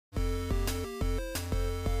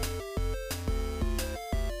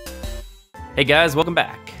Hey guys, welcome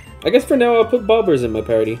back. I guess for now I'll put Bobbers in my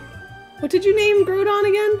party. What did you name Groudon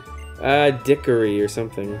again? Dickory or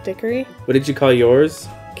something. Dickory? What did you call yours?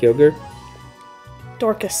 Kyogre?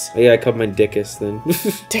 Dorcas. Oh, yeah, I called mine Dickus then.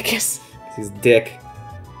 Dickus. He's Dick.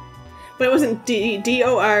 But it wasn't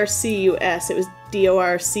D-O-R-C-U-S, it was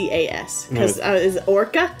D-O-R-C-A-S. Because it's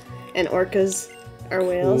Orca, and orcas are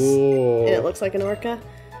whales. Cool. And it looks like an orca.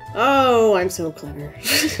 Oh, I'm so clever.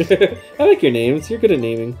 I like your names. You're good at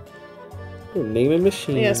naming. You're a naming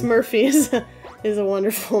machine. Yes, Murphy is a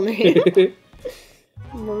wonderful name.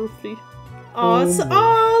 Murphy.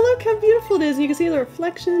 Oh, look how beautiful it is. You can see the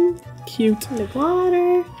reflection. Cute. In the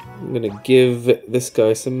water. I'm gonna give this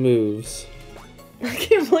guy some moves. I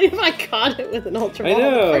can't believe I caught it with an Ultra Ball. I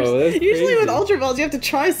know, that's Usually crazy. with Ultra Balls you have to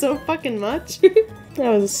try so fucking much. That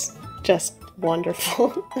was just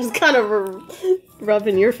wonderful. I was kind of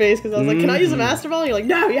rubbing your face because I was like, can I use a Master Ball? And you're like,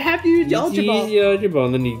 no, you have to use your Ultra Ball. Use your Ultra Ball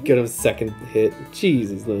and then you get a second hit.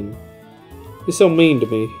 Jesus, Lin. You're so mean to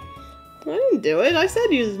me. I didn't do it. I said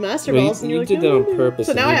use Master Well, Balls. And you you're like, did that on purpose.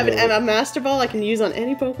 So now I have know it. a Master Ball I can use on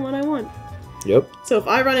any Pokemon I want. Yep. So if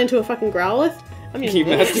I run into a fucking Growlithe, I'm using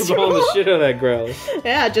Keep Master Balling the shit out of that Growlithe.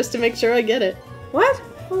 Yeah, just to make sure I get it. What?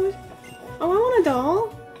 Oh, I want a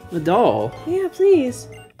doll. A doll? Yeah, please.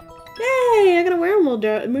 Yay! I got a werewolf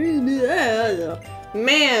doll. Man,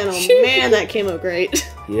 oh man, that came out great.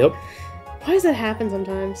 Yep. Why does that happen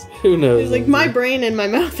sometimes? Who knows? It's like my brain and my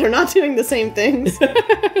mouth are not doing the same things.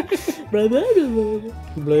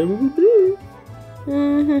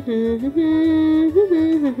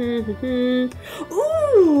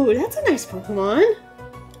 Ooh, that's a nice Pokemon.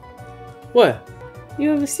 What? You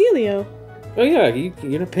have a Celio. Oh yeah,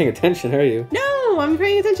 you're not paying attention, are you? No, I'm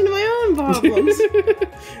paying attention to my own problems.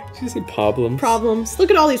 Did you say problems? Problems.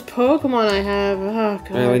 Look at all these Pokemon I have. Oh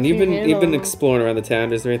god. Alan, you've been handle exploring around the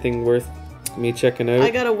town. Is there anything worth me checking out? I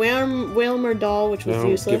got a Whalmer doll, which was I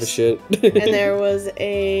don't useless. give a shit. And there was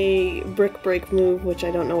a Brick Break move, which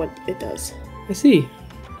I don't know what it does. I see.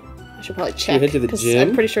 I should probably Should check. we head to the 'cause gym?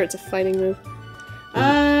 I'm pretty sure it's a fighting move.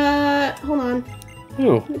 Hold on.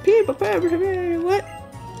 Oh. What?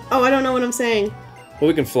 Oh, I don't know what I'm saying. Well,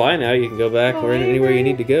 we can fly now. You can go back or anywhere you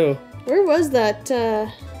need to go. Where was that, Yeah,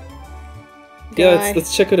 guy?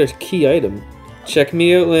 let's check out our key item. Check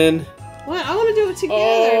me out, Lin. What? I want to do it together.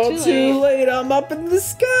 Oh, too late. I'm up in the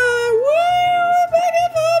sky. Woo! I'm back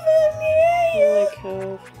above Holy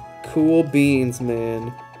cow. Cool beans,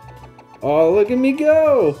 man. Oh, look at me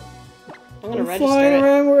go. I'm gonna I'm register flying it.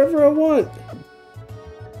 around wherever I want.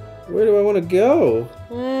 Where do I want to go?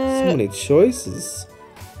 So many choices.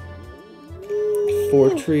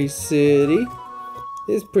 Fortree City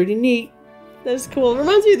is pretty neat. That's cool.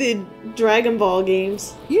 Reminds me of the Dragon Ball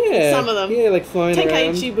games. Yeah. Some of them. Yeah, like flying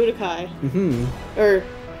Tenkaichi around. Budokai. Mm-hmm. Or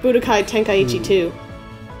Budokai Tenkaichi 2,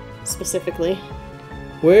 specifically.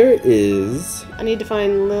 Where is... I need to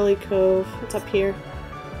find Lily Cove. It's up here.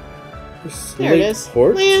 There Lake it is.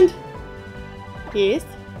 Port? Land. Yes.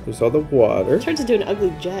 There's all the water. Turns into an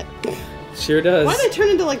ugly jet. Sure does. Why do they turn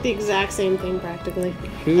into like the exact same thing practically?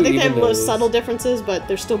 Who I think they even have little knows? subtle differences, but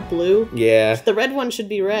they're still blue. Yeah. The red one should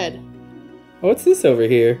be red. Oh, what's this over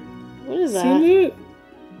here? What is that? Seen it?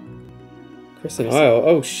 Crescent Isle.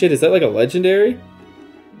 Oh shit, is that like a legendary?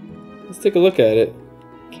 Let's take a look at it.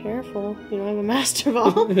 Careful, you don't have a Master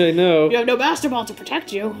Ball. I know. You have no Master Ball to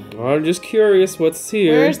protect you. I'm just curious what's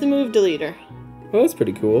here. Where's the move deleter? Oh, that's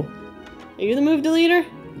pretty cool. Are you the move deleter?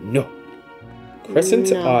 No. Crescent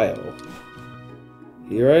No. Isle.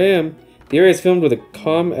 Here I am. The area is filmed with a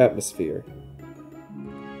calm atmosphere.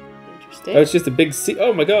 Interesting. Oh, it's just a big sea.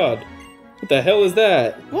 Oh my god. What the hell is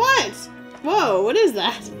that? What? Whoa, what is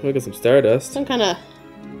that? Look at some stardust. Some kind of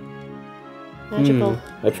magical.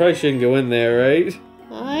 I probably shouldn't go in there, right?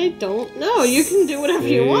 I don't know. You can do whatever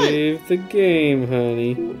you want. Save the game,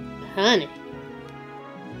 honey. Honey.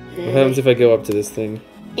 What happens if I go up to this thing?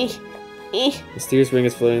 Eh. Mysterious ring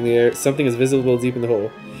is floating in the air. Something is visible deep in the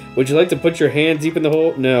hole. Would you like to put your hand deep in the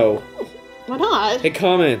hole? No. Why not? Hey,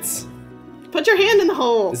 comments. Put your hand in the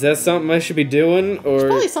hole. Is that something I should be doing, or There's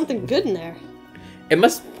probably something good in there. it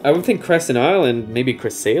must? I would think Crescent Island, maybe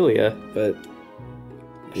Cresselia, but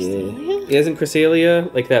Cresselia? yeah, isn't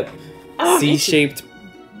Cresselia like that Oh, C-shaped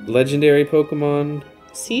legendary Pokemon?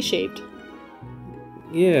 C-shaped.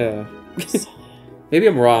 Yeah. Maybe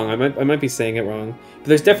I'm wrong. I might be saying it wrong. But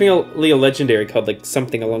there's definitely a legendary called like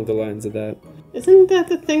something along the lines of that. Isn't that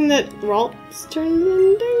the thing that Ralph's turned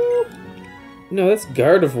into? No, that's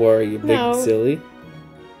Gardevoir, you big No. silly.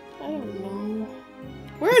 I don't know.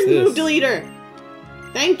 Where's What's the move this? deleter?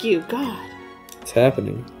 Thank you, God. It's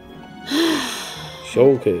happening.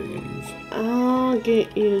 Shoal Cave. I'll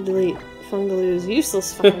get you to delete Fungaloo's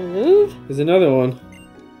useless fucking move. There's another one.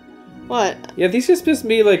 What? Yeah, these just must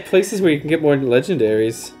be like places where you can get more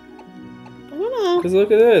legendaries. I don't know. Because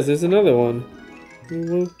look at this, there's another one.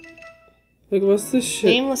 Look, what's this shit?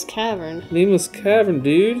 Nameless Cavern. Nameless Cavern,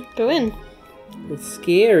 dude. Go in. It's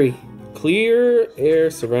scary. Clear air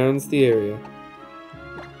surrounds the area.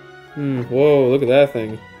 Whoa, look at that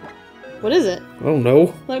thing. What is it? I don't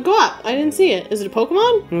know. Like, go up. I didn't see it. Is it a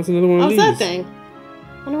Pokemon? That's another one of What's these. that thing?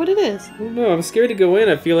 I wonder what it is. I don't know, I'm scared to go in.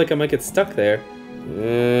 I feel like I might get stuck there.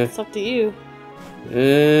 It's up to you.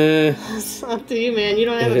 Better It's up to you, man. You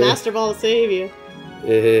don't have a Master Ball to save you.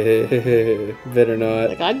 not.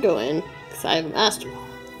 Like, I'd go in, because I have a Master Ball.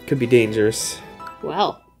 Could be dangerous.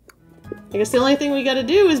 Well, I guess the only thing we gotta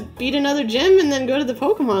do is beat another gym and then go to the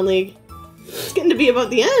Pokemon League. It's getting to be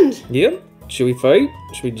about the end. Yep. Should we fight?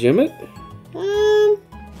 Should we gym it? I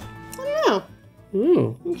don't know.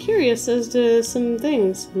 Oh. I'm curious as to some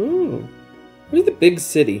things. Oh. Where's the big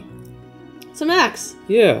city? So, Max,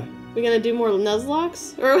 Yeah. we gonna do more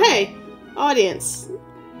Nuzlocks? Or, hey, audience,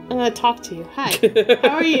 I'm gonna talk to you. Hi.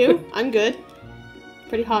 How are you? I'm good.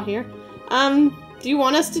 Pretty hot here. Do you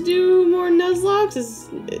want us to do more Nuzlocks?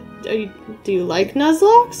 Do you like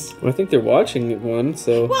Nuzlocks? Well, I think they're watching one,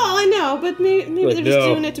 so... Well, I know, but maybe Like, they're just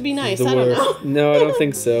no, doing it to be nice. the I don't worst. know. No, I don't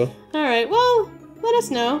think so. Alright, well, let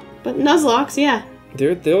us know. But Nuzlocks, yeah.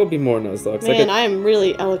 There'll be more Nuzlocks. Man, I am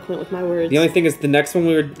really eloquent with my words. The only thing is, the next one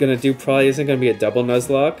we were gonna do probably isn't gonna be a double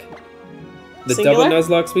Nuzlocke. The Singular? double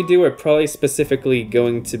Nuzlocks we do are probably specifically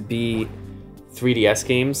going to be 3DS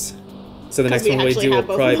games. So the 'Cause next we one we actually do will have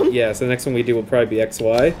both of them? probably so the next one we do will probably be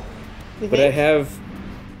XY. You But I think? have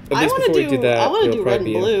at I least want before to we do that, I want to it'll do red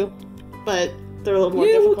probably and be blue, but they're a little more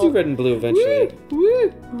yeah, difficult. we'll do red and blue eventually.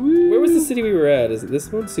 Where was the city we were at? Is it this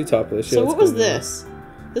one? Sutopolis. So what was this?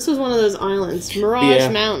 This was one of those islands, Mirage Yeah.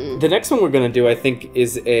 Mountain. The next one we're gonna do, I think,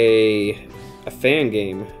 is a fan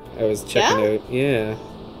game. I was checking out. Yeah.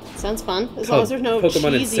 Sounds fun, as long Called as there's no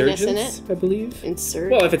Pokemon cheesiness in it. Insurgents, I believe.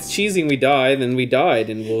 Insert. Well, if it's cheesy and we die, then we died,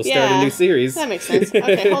 and we'll start a new series. That makes sense.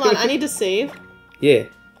 Okay, hold on. I need to save. Yeah.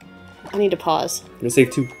 I need to pause. I'm gonna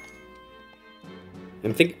save 2. I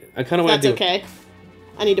kind of want That's to do. okay.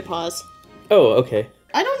 I need to pause. Oh, okay.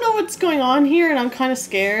 I don't know what's going on here, and I'm kind of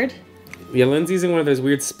scared. Yeah, Lindsay's in one of those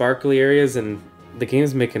weird sparkly areas, and the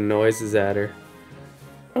game's making noises at her.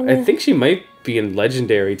 I think she might be in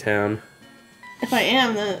Legendary Town. If I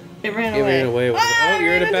am, then it ran It away. ran away. Ah,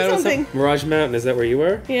 You're in a I ran into battle with something. Mirage Mountain. Is that where you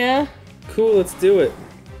are? Yeah. Cool, let's do it.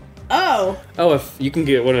 Oh. Oh, if you can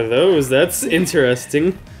get one of those, that's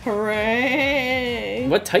interesting. Hooray.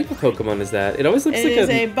 What type of Pokemon is that? It always looks It like is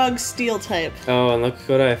a bug steel type. Oh, and look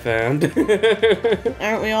what I found.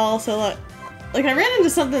 Aren't we all so like I ran into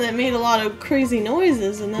something that made a lot of crazy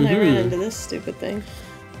noises, and then I ran into this stupid thing.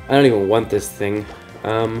 I don't even want this thing.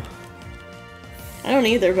 I don't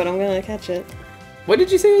either, but I'm gonna catch it. What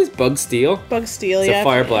did you say it was? Bug Steel? Bug steel, So yeah.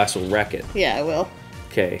 Fire Blast will wreck it. Yeah, I will.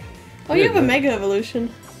 Okay. Oh, you have a Mega Evolution.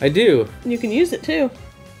 I do. And you can use it too.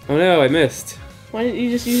 Oh no, I missed. Why didn't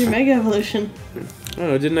you just use your Mega Evolution? I don't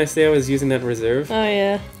know, didn't I say I was using that in reserve? Oh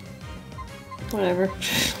yeah. Whatever.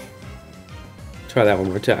 Try that one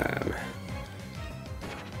more time.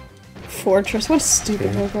 Fortress, what a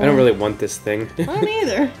stupid Pokemon. I don't really want this thing. I don't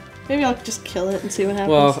either. Maybe I'll just kill it and see what happens.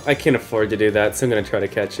 Well, I can't afford to do that, so I'm gonna try to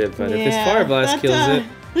catch it, but if this Fire Blast kills it...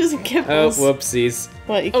 There's a Oh, Kibbles. whoopsies.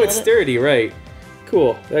 What, you Oh, it's killed it? sturdy, right.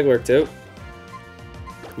 Cool, that worked out.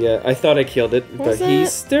 Yeah, I thought I killed it, but What's he's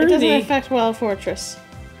that? sturdy. It doesn't affect Wild Fortress.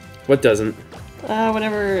 What doesn't?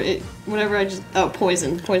 Whatever I just... Oh,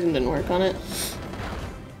 Poison. Poison didn't work on it.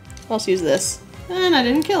 I'll just use this. And I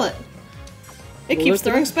didn't kill it. It Well, keeps look at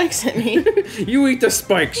throwing that. spikes at me. You eat the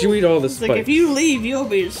spikes, you eat all the It's spikes. like, if you leave, you'll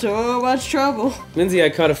be in so much trouble. Lindsay, I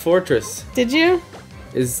caught a fortress. Did you?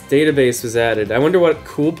 His database was added. I wonder what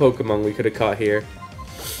cool Pokemon we could have caught here.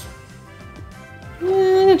 I'm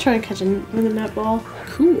gonna try to catch him with a net ball.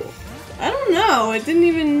 Cool. I don't know. It didn't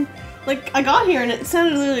even... Like, I got here and it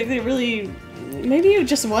sounded like they really... Maybe it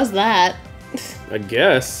just was that. I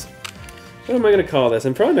guess. What am I gonna call this?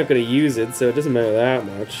 I'm probably not gonna use it, so it doesn't matter that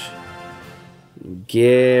much.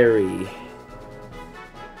 Gary.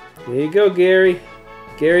 There you go, Gary.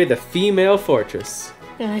 Gary, the female fortress.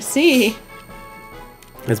 And I see.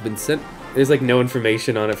 Has been sent. There's like no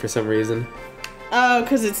information on it for some reason. Oh,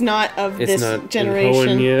 because it's not of It's this not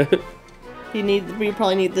generation. Yeah. We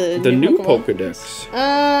probably need the new Pokemon.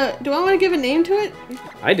 Pokedex. Do I want to give a name to it?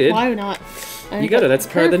 I did. Why not? You got it. That's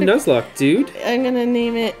part of the Nuzlocke, dude. I'm gonna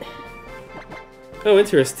name it... Oh,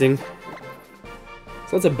 interesting.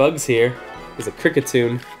 There's lots of bugs here. There's a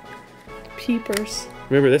Cricketune. Peepers.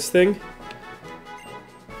 Remember this thing?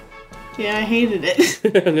 Yeah, I hated it.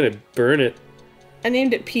 I'm gonna burn it. I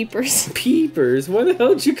named it Peepers. Peepers? Why the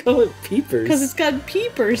hell did you call it Peepers? Because it's got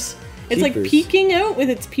peepers. It's Jeepers. like peeking out with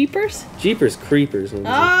its peepers. Jeepers Creepers.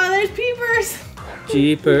 Ah, there's peepers!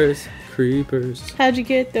 Jeepers Creepers. How'd you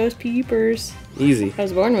get those peepers? Easy. I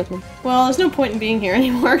was born with them. Well, there's no point in being here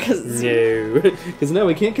anymore, because... No. Because now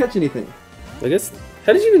we can't catch anything. I guess...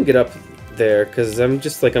 How did you even get up there? Because I'm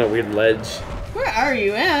just like on a weird ledge. Where are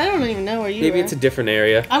you? I don't even know where you are. Maybe it's a different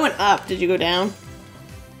area. I went up. Did you go down?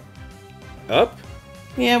 Up?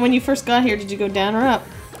 Yeah, when you first got here, did you go down or up?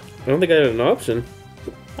 I don't think I had an option.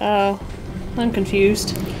 Oh. I'm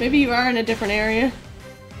confused. Maybe you are in a different area.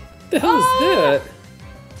 What the hell is that?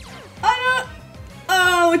 I don't...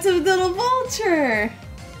 Oh, it's a little vulture!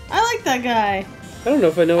 I like that guy. I don't know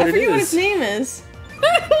if I know what it is. I forget what its name is.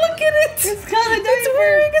 Look at it! It's got a diaper!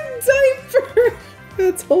 It's wearing a diaper!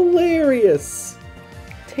 That's hilarious.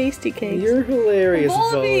 Tasty cakes. You're hilarious,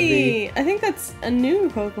 Volibee! Volibee. I think that's a new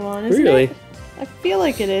Pokemon, isn't Really? it? I feel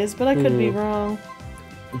like it is, but I could be wrong.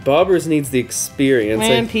 Bobbers needs the experience.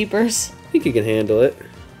 Man, I peepers. think he can handle it.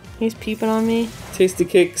 He's peeping on me. Tasty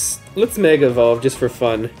Cakes. Let's Mega Evolve just for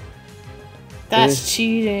fun. That's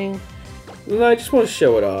cheating. No, I just want to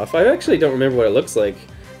show it off. I actually don't remember what it looks like.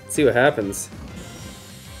 Let's see what happens.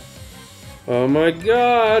 Oh my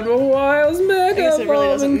god, Mawile's Mega I guess it really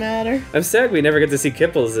doesn't Evolving. matter. I'm sad we never get to see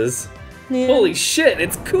Kipples's. Yeah. Holy shit,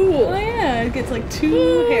 it's cool! Oh yeah, it gets like two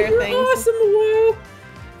Oh, hair you're things. awesome, Mawile!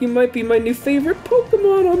 You might be my new favorite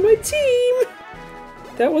Pokemon on my team!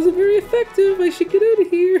 That wasn't very effective. I should get out of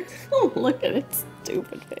here. Oh, look at its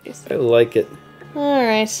stupid face. I like it.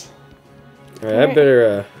 Alright. Alright, I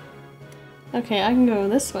better, Okay, I can go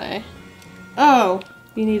this way. Oh,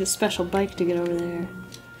 you need a special bike to get over there.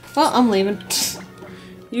 Well, I'm leaving.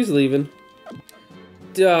 He's leaving.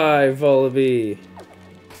 Die, Volibee.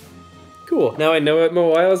 Cool. Now I know what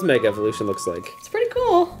Mawile's Mega Evolution looks like. It's pretty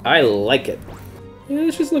cool. I like it. Yeah,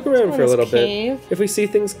 let's just look around for a little bit. If we see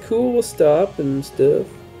things cool, we'll stop and stuff.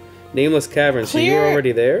 Nameless Cavern, so you were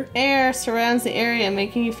already there? Air surrounds the area,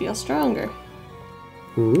 making you feel stronger.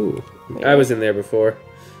 Ooh. I was in there before.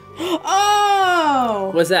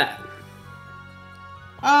 Oh! What's that?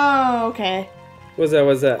 Oh, okay. What's that?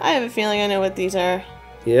 What's that? I have a feeling I know what these are.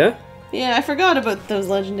 Yeah? Yeah, I forgot about those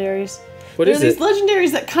legendaries. What There is are these it?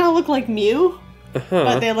 legendaries that kind of look like Mew, Uh-huh.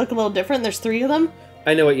 but they look a little different. There's 3 of them.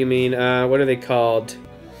 I know what you mean. What are they called?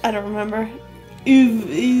 I don't remember.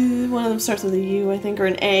 One of them starts with a U, I think, or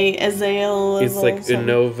an A. Azael. It's like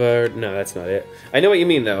Unova. No, that's not it. I know what you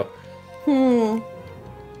mean, though.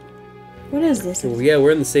 What is this? Well, yeah,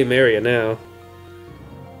 we're in the same area now.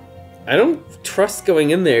 I don't trust going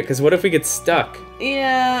in there, because what if we get stuck?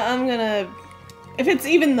 Yeah, I'm gonna... If it's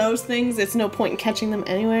even those things, it's no point in catching them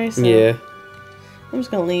anyway, so... Yeah. I'm just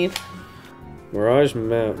gonna leave. Mirage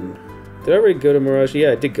Mountain. Did I already go to Mirage?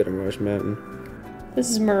 Yeah, I did go to Mirage Mountain. This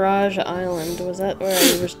is Mirage Island. Was that where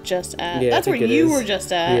I was just at? Yeah, That's I where think it you is. were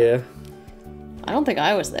just at. Yeah. I don't think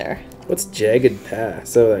I was there. What's Jagged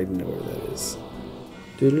Pass? Oh, I know where that is.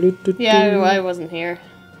 Yeah, I wasn't here.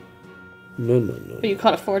 No. But you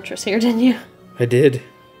caught a fortress here, didn't you? I did.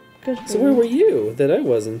 Good for So where you. were you that I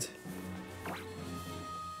wasn't?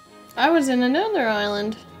 I was in another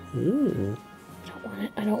island. Hmm.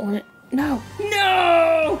 I don't want it. No!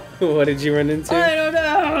 No! What did you run into? I don't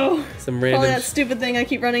know! Some Probably random... that stupid thing I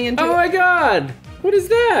keep running into. Oh my god! What is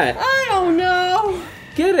that? I don't know!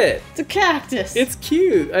 Get it! It's a cactus. It's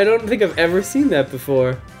cute. I don't think I've ever seen that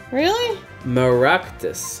before. Really?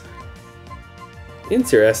 Maractus.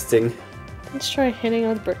 Interesting. Let's try hitting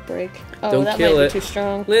with Brick Break. Oh, Don't that kill might it. be too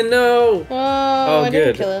strong. Lin, no! Oh, Oh, I good.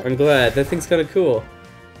 didn't kill it. I'm glad. That thing's kind of cool.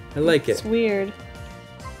 I like It's it. weird.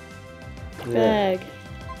 Yeah. Bag.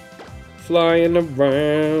 Flying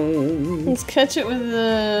around. Let's catch it with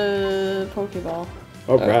the Pokeball.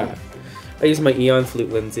 Alright. I use my Eon Flute,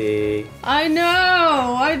 Lindsay. I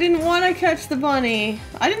know! I didn't want to catch the bunny.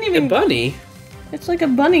 I didn't even... A bunny? It's like a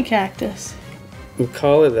bunny cactus. We'll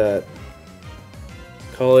call it that.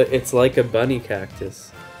 Call it It's Like a Bunny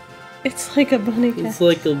Cactus. It's like a bunny cactus. It's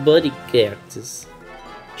like a bunny cactus.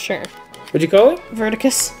 Sure. What'd you call it?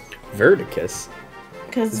 Verticus. Verticus.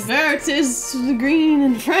 Because vert is green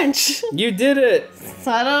in French. You did it!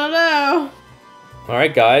 So I don't know.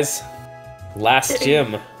 Alright, guys. Last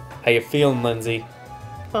gym. How you feeling, Lindsay?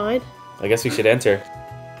 Fine. I guess we should enter.